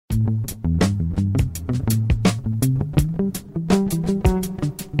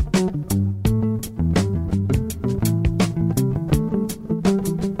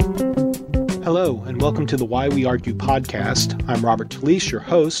Welcome to the Why We Argue podcast. I'm Robert Talisse, your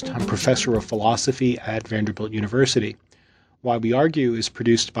host. I'm professor of philosophy at Vanderbilt University. Why We Argue is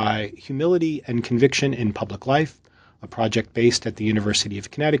produced by Humility and Conviction in Public Life, a project based at the University of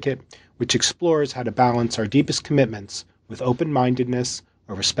Connecticut, which explores how to balance our deepest commitments with open-mindedness,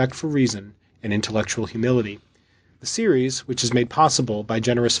 a respect for reason, and intellectual humility. The series, which is made possible by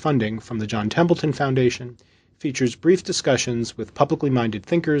generous funding from the John Templeton Foundation, features brief discussions with publicly minded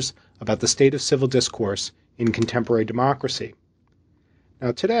thinkers about the state of civil discourse in contemporary democracy.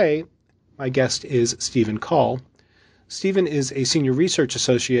 Now today, my guest is Stephen Cull. Stephen is a senior research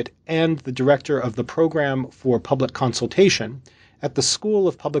associate and the director of the Program for Public Consultation at the School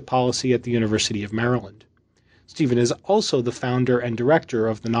of Public Policy at the University of Maryland. Stephen is also the founder and director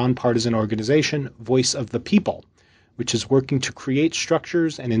of the nonpartisan organization Voice of the People, which is working to create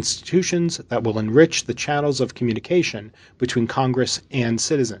structures and institutions that will enrich the channels of communication between Congress and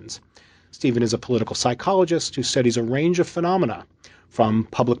citizens. Stephen is a political psychologist who studies a range of phenomena, from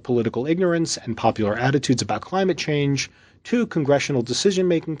public political ignorance and popular attitudes about climate change to congressional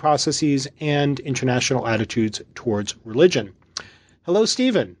decision-making processes and international attitudes towards religion. Hello,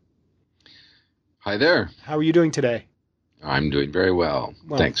 Stephen. Hi there. How are you doing today? I'm doing very well.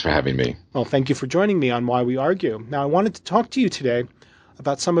 Thanks for having me. Well, thank you for joining me on Why We Argue. Now, I wanted to talk to you today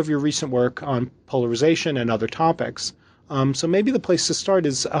about some of your recent work on polarization and other topics. So maybe the place to start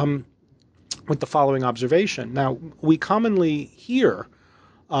is with the following observation. Now, we commonly hear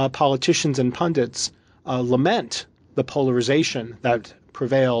politicians and pundits lament the polarization that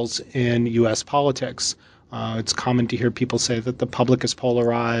prevails in U.S. politics. It's common to hear people say that the public is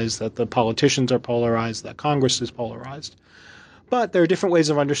polarized, that the politicians are polarized, that Congress is polarized. But there are different ways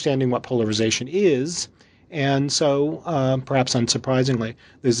of understanding what polarization is. And so, perhaps unsurprisingly,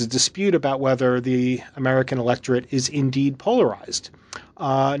 there's a dispute about whether the American electorate is indeed polarized.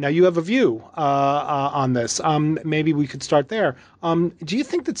 Now, you have a view on this. Maybe we could start there. Do you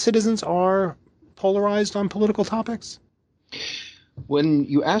think that citizens are polarized on political topics? When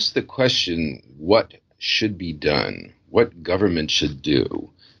you ask the question, what should be done, what government should do,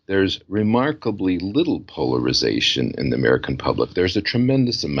 there's remarkably little polarization in the American public. There's a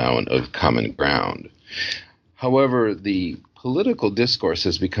tremendous amount of common ground. However, the political discourse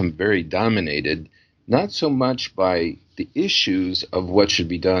has become very dominated, not so much by the issues of what should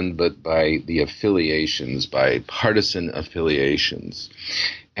be done, but by the affiliations, by partisan affiliations.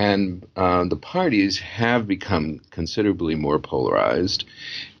 And the parties have become considerably more polarized.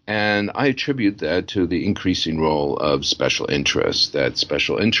 And I attribute that to the increasing role of special interests, that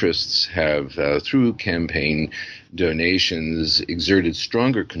special interests have, through campaign donations, exerted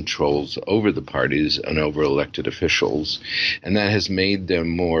stronger controls over the parties and over elected officials. And that has made them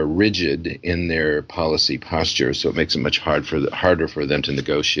more rigid in their policy posture, so it makes it much harder for them to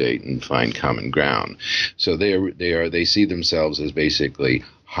negotiate and find common ground. So they see themselves as basically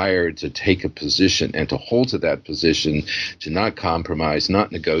hired to take a position and to hold to that position, to not compromise,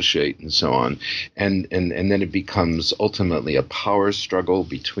 not negotiate, and so on. And then it becomes ultimately a power struggle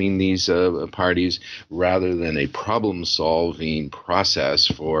between these parties rather than a problem-solving process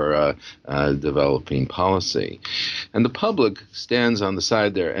for developing policy. And the public stands on the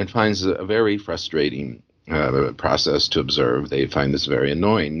side there and finds a very frustrating process to observe. They find this very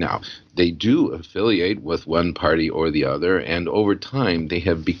annoying. Now, they do affiliate with one party or the other, and over time they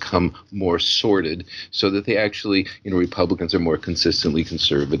have become more sorted so that they actually, Republicans are more consistently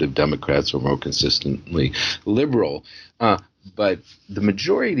conservative, Democrats are more consistently liberal. But the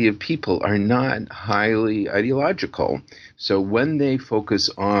majority of people are not highly ideological. So when they focus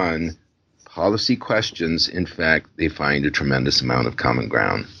on policy questions, in fact, they find a tremendous amount of common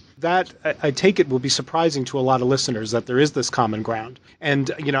ground. That, I take it, will be surprising to a lot of listeners that there is this common ground. And,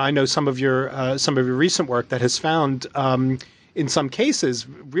 I know some of your recent work that has found, in some cases,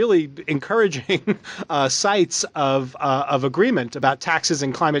 really encouraging sites of agreement about taxes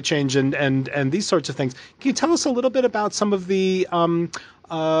and climate change and these sorts of things. Can you tell us a little bit about some of the,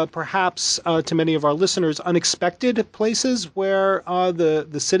 perhaps to many of our listeners, unexpected places where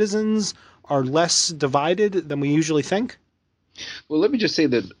the citizens are less divided than we usually think? Well, let me just say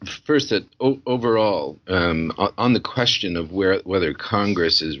that first that overall, on the question of whether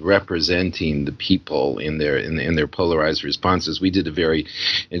Congress is representing the people in their polarized responses, we did a very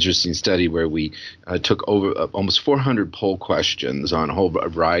interesting study where we took over almost 400 poll questions on a whole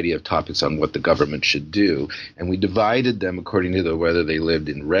variety of topics on what the government should do, and we divided them according to whether they lived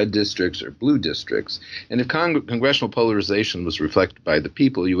in red districts or blue districts. And if congressional polarization was reflected by the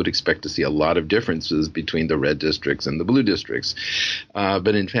people, you would expect to see a lot of differences between the red districts and the blue districts. districts.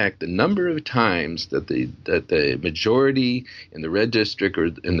 But in fact, the number of times that the majority in the red district or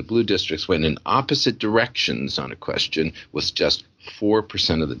in the blue districts went in opposite directions on a question was just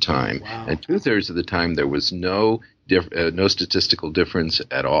 4% of the time. Wow. And 2/3 of the time there was no statistical difference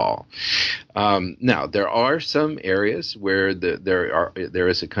at all. Now, there are some areas where there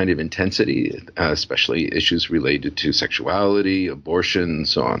is a kind of intensity, especially issues related to sexuality, abortion, and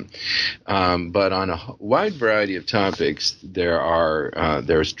so on. But on a wide variety of topics, there's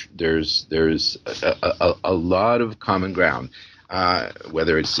a lot of common ground.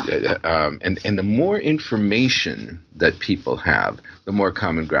 Whether it's and the more information that people have, the more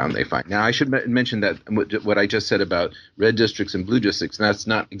common ground they find. Now, I should mention that what I just said about red districts and blue districts, that's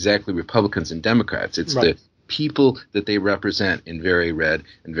not exactly Republicans and Democrats. It's right. The people that they represent in very red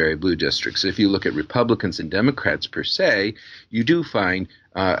and very blue districts. So if you look at Republicans and Democrats per se, you do find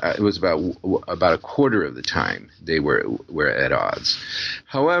it was about a quarter of the time they were at odds.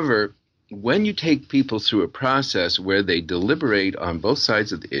 However, when you take people through a process where they deliberate on both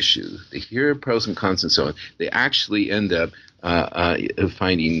sides of the issue, they hear pros and cons and so on, they actually end up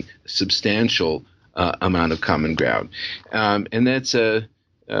finding substantial amount of common ground. And that's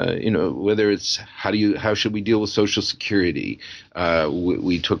whether it's how should we deal with Social Security?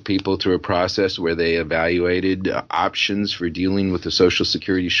 We took people through a process where they evaluated options for dealing with the Social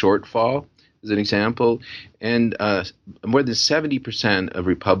Security shortfall, as an example, and more than 70% of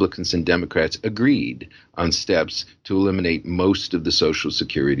Republicans and Democrats agreed on steps to eliminate most of the Social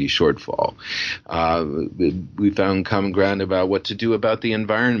Security shortfall. We found common ground about what to do about the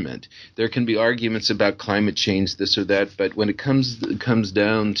environment. There can be arguments about climate change, this or that, but when it comes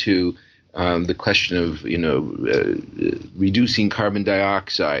down to the question of reducing carbon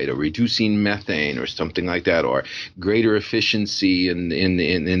dioxide or reducing methane or something like that, or greater efficiency in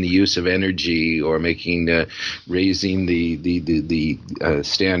the use of energy, or raising the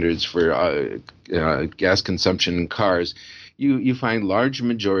standards for gas consumption in cars. You find large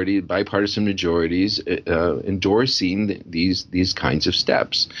majority, bipartisan majorities endorsing these kinds of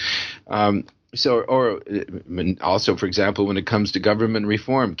steps. Also, for example, when it comes to government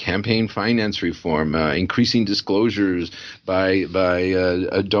reform, campaign finance reform, increasing disclosures by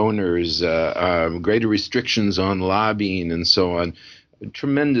donors, greater restrictions on lobbying, and so on.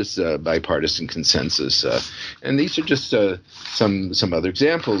 Tremendous bipartisan consensus, and these are just some other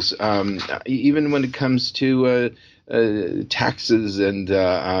examples. Even when it comes to taxes and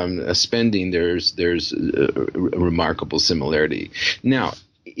spending, there's a remarkable similarity. Now,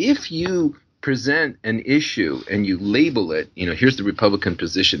 if you present an issue and you label it, here's the Republican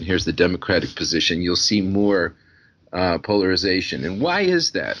position, here's the Democratic position, you'll see more polarization. And why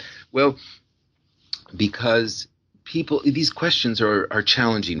is that? Well, because these questions are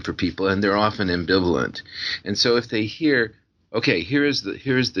challenging for people, and they're often ambivalent. And so if they hear, okay, here's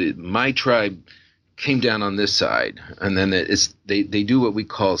my tribe came down on this side, and then they do what we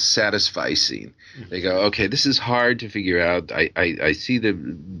call satisficing. They go, okay, this is hard to figure out. I see the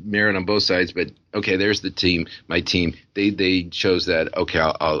merit on both sides, but okay, there's the team, my team. They chose that. Okay,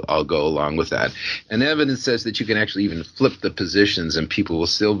 I'll go along with that. And evidence says that you can actually even flip the positions, and people will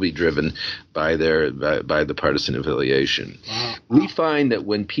still be driven by the partisan affiliation. Wow. We find that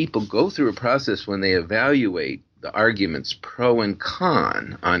when people go through a process, when they evaluate the arguments pro and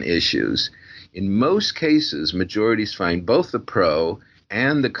con on issues, in most cases, majorities find both the pro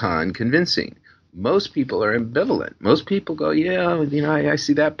and the con convincing. Most people are ambivalent. Most people go, yeah, I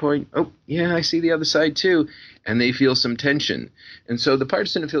see that point. Oh, yeah, I see the other side too. And they feel some tension. And so the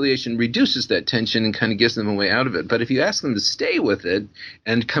partisan affiliation reduces that tension and kind of gives them a way out of it. But if you ask them to stay with it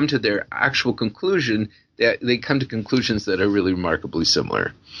and come to their actual conclusion, they come to conclusions that are really remarkably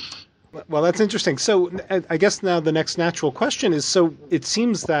similar. Well, that's interesting. So I guess now the next natural question is, so it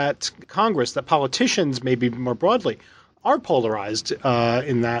seems that Congress, that politicians maybe more broadly, are polarized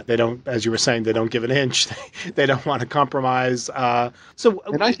in that they don't, as you were saying, they don't give an inch. They don't want to compromise. And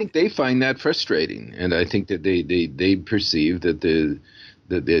I think they find that frustrating. And I think that they perceive that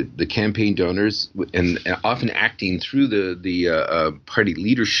the campaign donors, and often acting through the party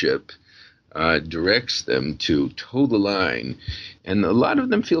leadership, directs them to toe the line. And a lot of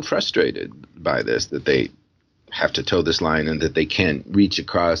them feel frustrated by this, that they have to toe this line and that they can't reach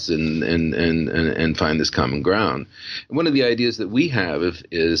across and find this common ground. And one of the ideas that we have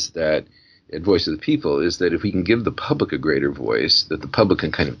is that at Voice of the People is that if we can give the public a greater voice, that the public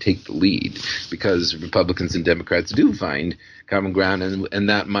can kind of take the lead, because Republicans and Democrats do find common ground, and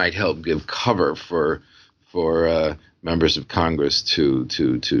that might help give cover for members of Congress to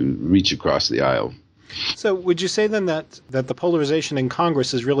reach across the aisle. So would you say then that the polarization in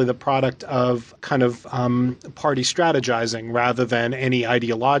Congress is really the product of kind of party strategizing rather than any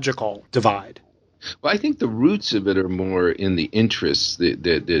ideological divide? Well, I think the roots of it are more in the interests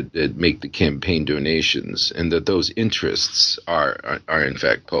that make the campaign donations, and that those interests are in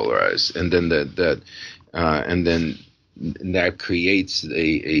fact polarized, and then that creates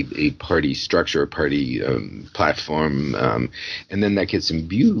a party structure, a party platform, and then that gets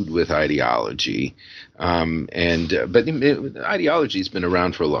imbued with ideology. But ideology has been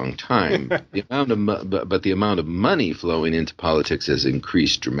around for a long time. The amount of money flowing into politics has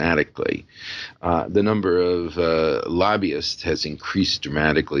increased dramatically. The number of lobbyists has increased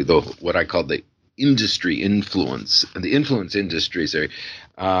dramatically, though what I call the influence industries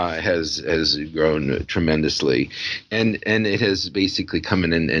has grown tremendously, and it has basically come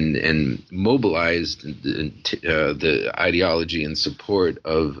in and mobilized the ideology in support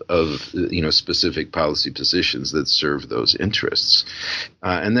of specific policy positions that serve those interests,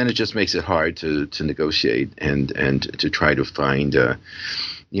 and then it just makes it hard to negotiate and to try to find.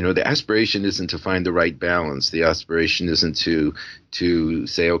 The aspiration isn't to find the right balance. The aspiration isn't to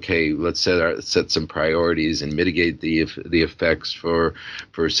say, okay, let's set some priorities and mitigate the effects for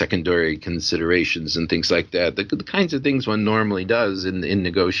secondary considerations and things like that. The kinds of things one normally does in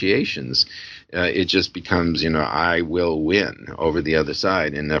negotiations. It just becomes, I will win over the other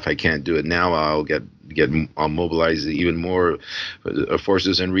side, and if I can't do it now, I'll mobilize even more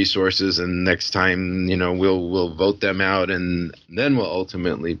forces and resources, and next time, we'll vote them out, and then we'll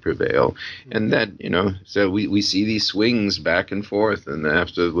ultimately prevail. And that, so we see these swings back and forth, and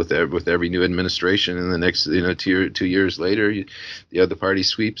after with every new administration, and the next, 2 years later, the other party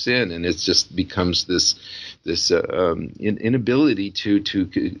sweeps in, and it just becomes this inability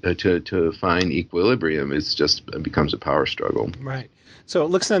to find equilibrium. It becomes a power struggle. Right. So it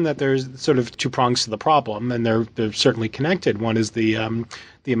looks then that there's sort of two prongs to the problem, and they're certainly connected. One is the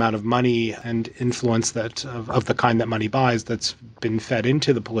amount of money and influence that of the kind that money buys that's been fed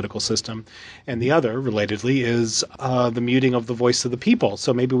into the political system, and the other, relatedly, is the muting of the voice of the people.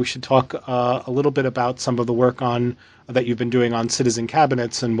 So maybe we should talk a little bit about some of the work that you've been doing on citizen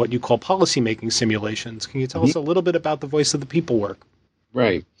cabinets and what you call policymaking simulations. Can you tell us a little bit about the voice of the people work?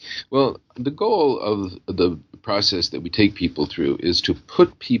 Right. Well, the goal of the process that we take people through is to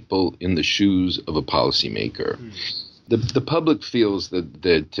put people in the shoes of a policymaker. The public feels that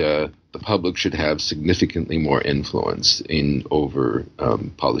the public should have significantly more influence over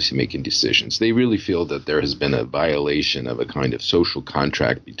policymaking decisions. They really feel that there has been a violation of a kind of social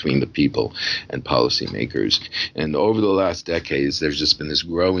contract between the people and policymakers. And over the last decades, there's just been this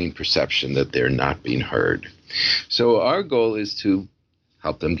growing perception that they're not being heard. So our goal is to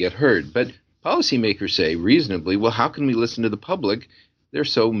help them get heard. But policymakers say reasonably, well, how can we listen to the public? They're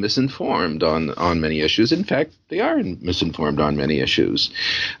so misinformed on many issues. In fact, they are misinformed on many issues.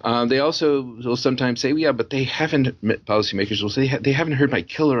 They also will sometimes say, well, yeah, but policymakers will say, they haven't heard my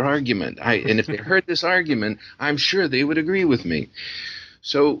killer argument. And if they heard this argument, I'm sure they would agree with me.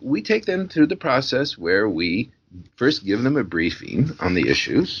 So we take them through the process where we first give them a briefing on the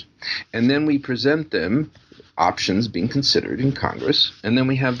issues, and then we present them options being considered in Congress, and then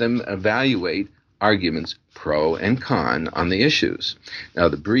we have them evaluate arguments pro and con on the issues. Now,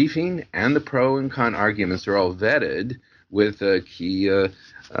 the briefing and the pro and con arguments are all vetted with key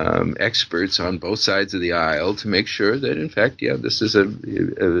experts on both sides of the aisle to make sure that, in fact, this is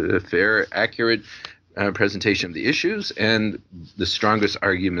a fair, accurate presentation of the issues, and the strongest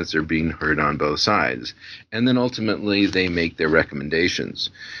arguments are being heard on both sides. And then ultimately they make their recommendations.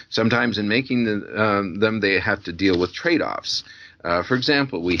 Sometimes in making them, they have to deal with trade-offs. For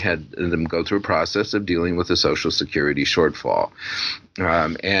example, we had them go through a process of dealing with the Social Security shortfall.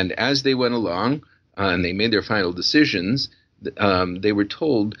 And as they went along and they made their final decisions, they were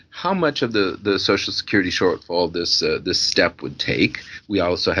told how much of the Social Security shortfall this step would take. We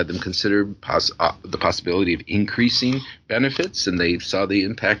also had them consider the possibility of increasing benefits, and they saw the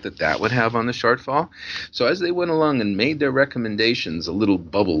impact that would have on the shortfall. So as they went along and made their recommendations, a little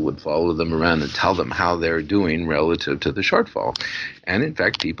bubble would follow them around and tell them how they're doing relative to the shortfall. And in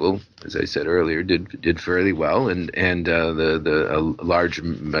fact, people, as I said earlier, did fairly well, and the large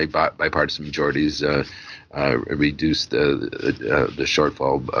bipartisan majorities reduced the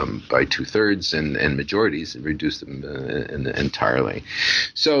shortfall by 2/3, and majorities reduced them entirely.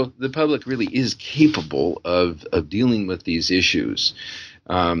 So the public really is capable of dealing with these issues.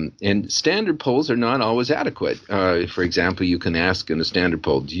 And standard polls are not always adequate. For example, you can ask in a standard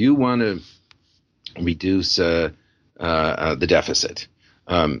poll, do you want to reduce the deficit?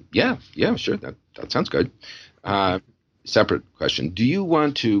 Yeah, sure, that sounds good. separate question. Do you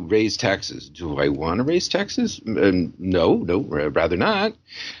want to raise taxes? Do I want to raise taxes? No, rather not.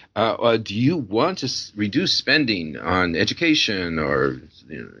 Do you want to reduce spending on education or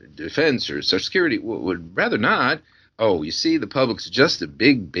defense or Social Security? Would rather not. Oh, you see, the public's just a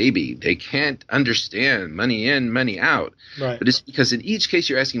big baby. They can't understand money in, money out. Right. But it's because in each case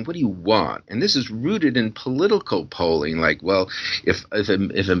you're asking, what do you want? And this is rooted in political polling. Like, well, if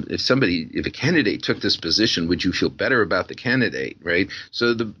a candidate took this position, would you feel better about the candidate, right?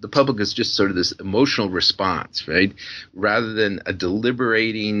 So the public is just sort of this emotional response, right? Rather than a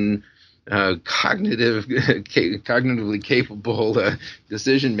deliberating, cognitively capable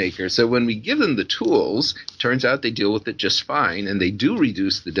decision maker. So when we give them the tools, turns out they deal with it just fine, and they do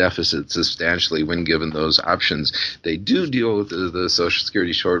reduce the deficit substantially when given those options. They do deal with the Social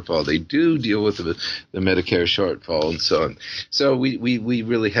Security shortfall. They do deal with the Medicare shortfall, and so on. So we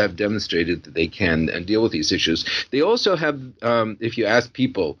really have demonstrated that they can deal with these issues. They also have, if you ask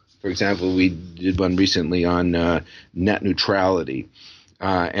people, for example, we did one recently on net neutrality.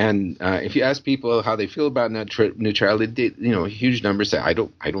 If you ask people how they feel about net neutrality, huge numbers say, I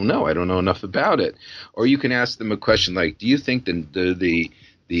don't know. I don't know enough about it. Or you can ask them a question like, do you think the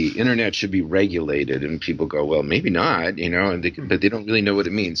internet should be regulated? And people go, well, maybe not, but they don't really know what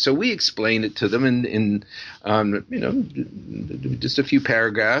it means. So we explain it to them in just a few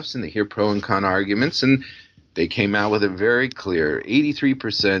paragraphs, and they hear pro and con arguments, and they came out with a very clear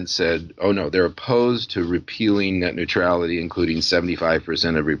 83% said, oh, no, they're opposed to repealing net neutrality, including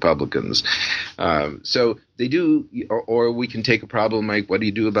 75% of Republicans. So they do, or we can take a problem like, what do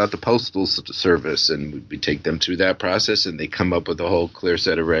you do about the Postal Service? And we take them through that process, and they come up with a whole clear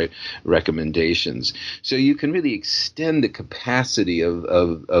set of recommendations. So you can really extend the capacity of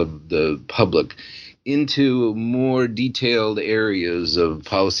the public into more detailed areas of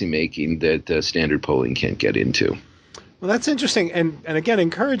policymaking that standard polling can't get into. Well, that's interesting and again,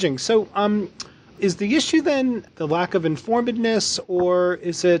 encouraging. So is the issue then the lack of informedness, or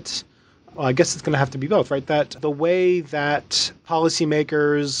is it, well, I guess it's going to have to be both, right? That the way that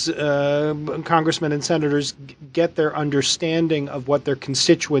policymakers, congressmen and senators get their understanding of what their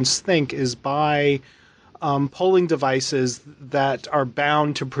constituents think is by polling devices that are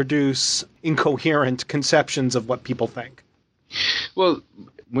bound to produce incoherent conceptions of what people think. Well,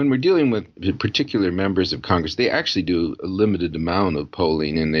 when we're dealing with particular members of Congress, they actually do a limited amount of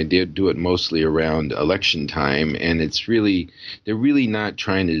polling, and they do it mostly around election time. And they're really not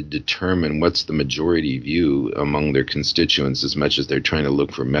trying to determine what's the majority view among their constituents as much as they're trying to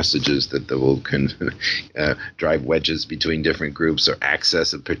look for messages that will drive wedges between different groups or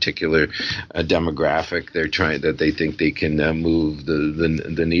access a particular demographic that they think they can move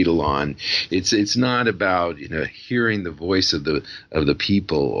the needle on. It's not about hearing the voice of the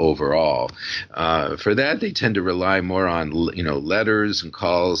people overall. For that, they tend to rely more on letters and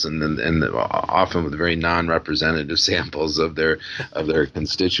calls, and often with very non-representative samples of their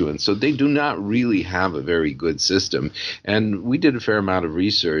constituents. So they do not really have a very good system. And we did a fair amount of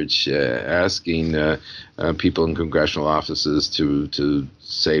research asking people in congressional offices to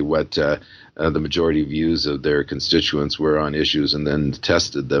say what the majority views of their constituents were on issues, and then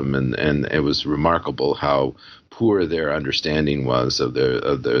tested them, and it was remarkable how poor their understanding was of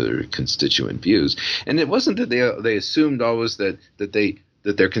their constituent views. And it wasn't that they assumed always that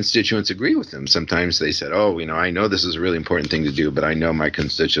their constituents agree with them. Sometimes they said, I know this is a really important thing to do, but I know my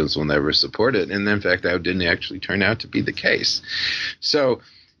constituents will never support it. And in fact, that didn't actually turn out to be the case. So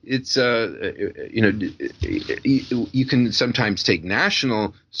it's you can sometimes take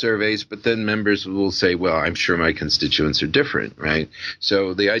national surveys, but then members will say, well, I'm sure my constituents are different, right?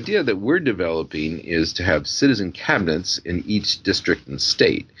 So the idea that we're developing is to have citizen cabinets in each district and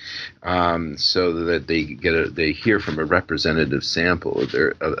state, so that they hear from a representative sample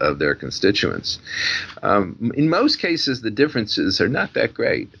of their constituents. In most cases, the differences are not that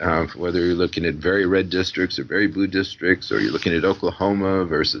great, whether you're looking at very red districts or very blue districts, or you're looking at Oklahoma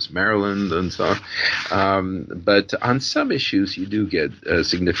versus Maryland and so on. But on some issues, you do get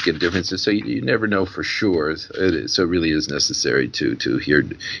significant differences, so you never know for sure. So it really is necessary to hear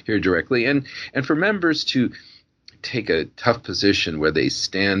directly, and for members to take a tough position where they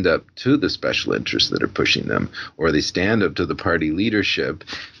stand up to the special interests that are pushing them, or they stand up to the party leadership.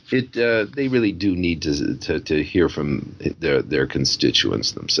 They really do need to hear from their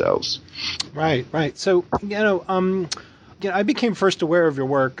constituents themselves. Right. So I became first aware of your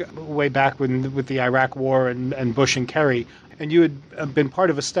work way back with the Iraq War and Bush and Kerry. And you had been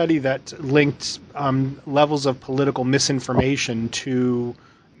part of a study that linked levels of political misinformation to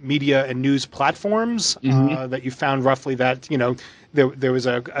media and news platforms, that you found roughly that, there was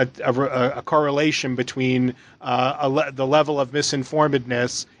a correlation between the level of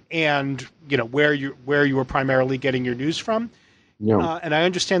misinformedness and, where you were primarily getting your news from. Yeah. And I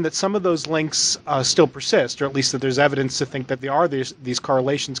understand that some of those links still persist, or at least that there's evidence to think that there are these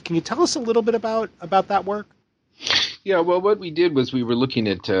correlations. Can you tell us a little bit about that work? Yeah, well, what we did was we were looking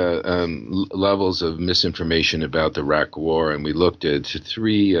at levels of misinformation about the Iraq War, and we looked at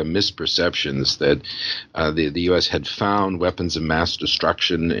three misperceptions that the U.S. had found weapons of mass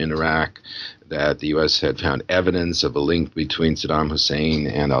destruction in Iraq, that the U.S. had found evidence of a link between Saddam Hussein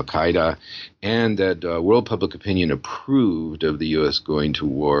and al-Qaeda, and that world public opinion approved of the U.S. going to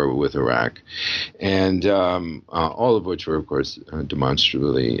war with Iraq, and all of which were, of course,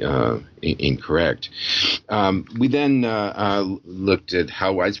 demonstrably incorrect. We then looked at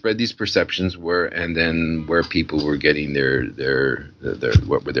how widespread these perceptions were, and then where people were getting their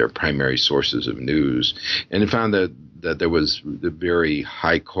what were their primary sources of news, and it found that there was a very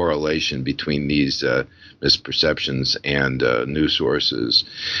high correlation between these misperceptions and news sources.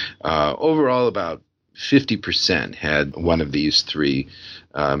 Overall, about 50% had one of these three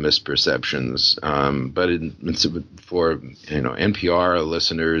misperceptions, but for NPR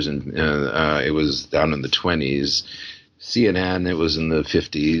listeners, and it was down in the 20s. CNN, it was in the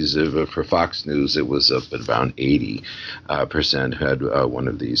 50s. For Fox News, it was up at around 80% had one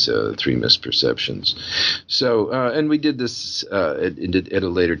of these three misperceptions. So, and we did this at a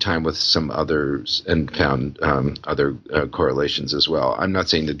later time with some others and found other correlations as well. I'm not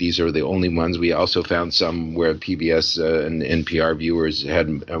saying that these are the only ones. We also found some where PBS and NPR viewers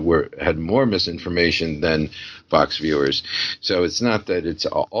had more misinformation than Fox viewers. So it's not that it's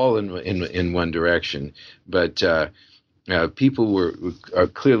all in one direction, but people were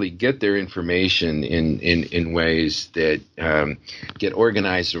clearly get their information in ways that get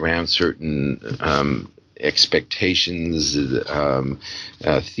organized around certain expectations,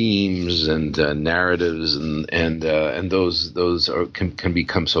 themes, and narratives, and those can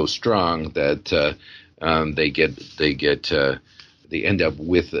become so strong that they end up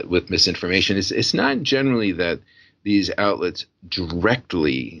with misinformation. It's not generally that these outlets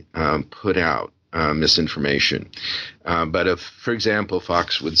directly put out misinformation. But if, for example,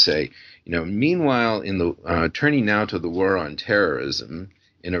 Fox would say, meanwhile, in the turning now to the war on terrorism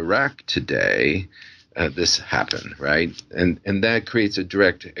in Iraq today, this happened, right? And that creates a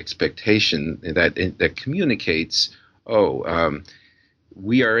direct expectation that communicates,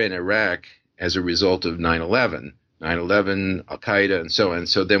 we are in Iraq as a result of 9/11, Al-Qaeda, and so on.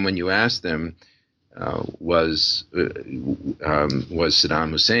 So then when you ask them, was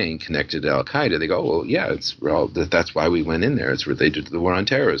Saddam Hussein connected to Al-Qaeda? They go, well, yeah, that's why we went in there. It's related to the war on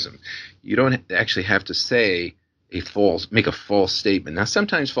terrorism. You don't actually have to make a false statement. Now,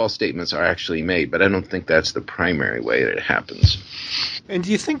 sometimes false statements are actually made, but I don't think that's the primary way that it happens. And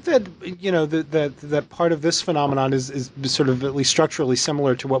do you think that that part of this phenomenon is sort of at least structurally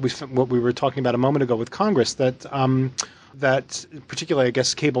similar to what we were talking about a moment ago with Congress, that particularly, I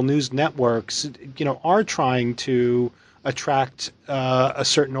guess, cable news networks, are trying to attract a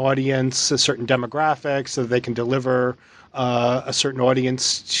certain audience, a certain demographic, so that they can deliver a certain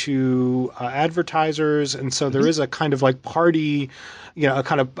audience to advertisers, and so there is a kind of like party,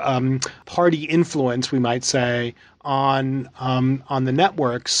 party influence, we might say, on the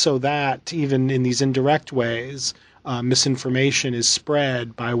networks, so that even in these indirect ways, misinformation is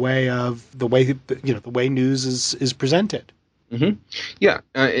spread by way of the way news is presented. Mm-hmm. Yeah,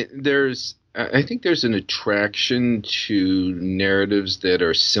 I think there's an attraction to narratives that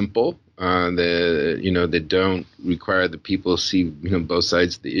are simple, that don't require the people to see both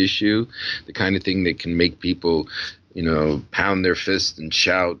sides of the issue, the kind of thing that can make people pound their fist and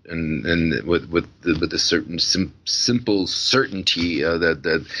shout, and with a certain simple certainty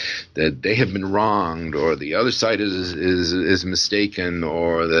that they have been wronged, or the other side is mistaken,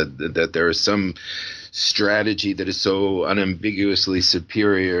 or that there is some strategy that is so unambiguously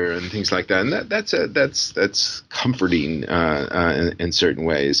superior, and things like that. And that's comforting in certain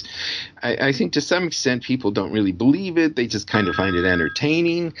ways. I think to some extent people don't really believe it; they just kind of find it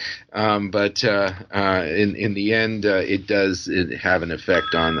entertaining. But in the end, it does have an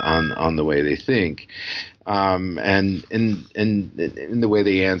effect on the way they think, and in the way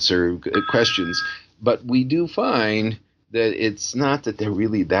they answer questions. But we do find that it's not that they're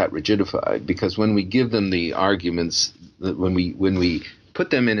really that rigidified, because when we give them the arguments, when we put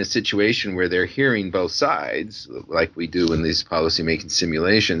them in a situation where they're hearing both sides, like we do in these policymaking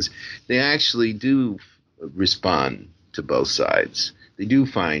simulations, they actually do respond to both sides. They do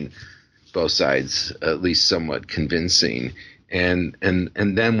find both sides at least somewhat convincing. And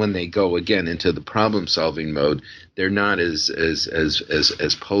then when they go again into the problem solving mode, they're not as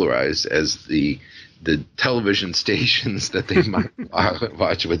polarized as the television stations that they might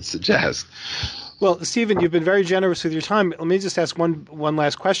watch would suggest. Well, Stephen, you've been very generous with your time. Let me just ask one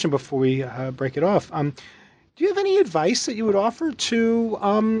last question before we break it off. Do you have any advice that you would offer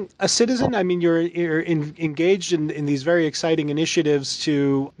to a citizen? I mean, you're engaged in these very exciting initiatives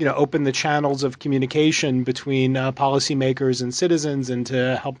to open the channels of communication between policymakers and citizens, and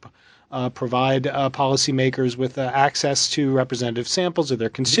to help provide policymakers with access to representative samples of their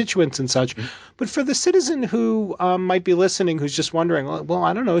constituents and such. But for the citizen who might be listening, who's just wondering, well,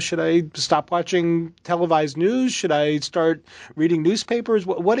 I don't know, should I stop watching televised news? Should I start reading newspapers?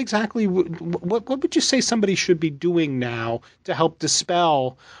 What exactly, what would you say somebody should be doing now to help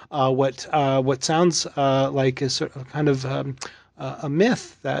dispel what sounds like a sort of kind of a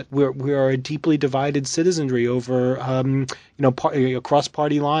myth that we are a deeply divided citizenry over, across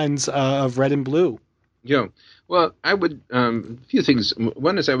party lines of red and blue? Yeah. Well, I would, a few things.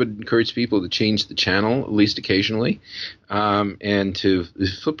 One is I would encourage people to change the channel, at least occasionally, and to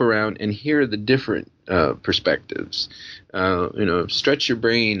flip around and hear the different perspectives. Stretch your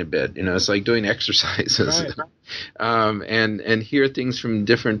brain a bit. It's like doing exercises. Right. And hear things from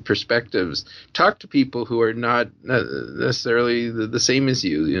different perspectives. Talk to people who are not necessarily the same as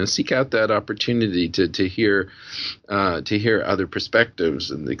you. Seek out that opportunity to hear other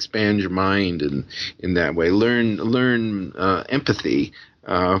perspectives and expand your mind, and in that way learn empathy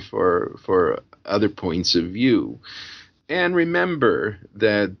for other points of view. And remember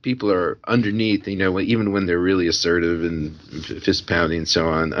that people are underneath, even when they're really assertive and fist pounding and so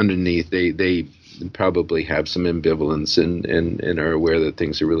on, underneath they probably have some ambivalence and are aware that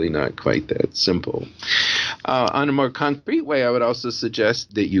things are really not quite that simple. On a more concrete way, I would also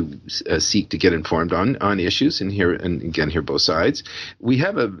suggest that you seek to get informed on issues and hear both sides. We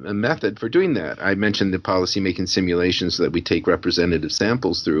have a method for doing that. I mentioned the policymaking simulations that we take representative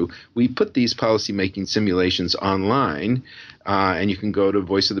samples through. We put these policymaking simulations online, and you can go to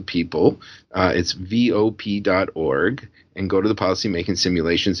Voice of the People. It's VOP.org. And go to the policymaking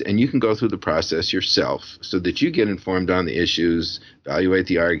simulations, and you can go through the process yourself so that you get informed on the issues, evaluate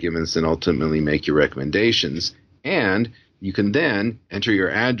the arguments, and ultimately make your recommendations. And you can then enter your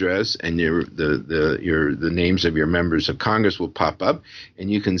address, and the names of your members of Congress will pop up,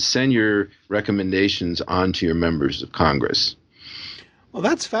 and you can send your recommendations on to your members of Congress. Well,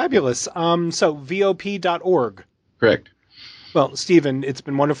 that's fabulous. So VOP.org. Correct. Well, Stephen, it's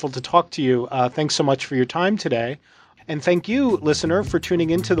been wonderful to talk to you. Thanks so much for your time today. And thank you, listener, for tuning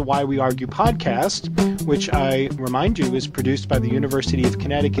into the Why We Argue podcast, which I remind you is produced by the University of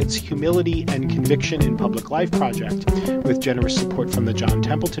Connecticut's Humility and Conviction in Public Life project, with generous support from the John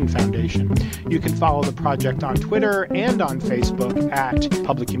Templeton Foundation. You can follow the project on Twitter and on Facebook at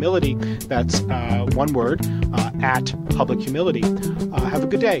Public Humility. That's one word, at Public Humility. Have a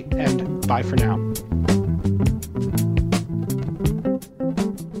good day, and bye for now.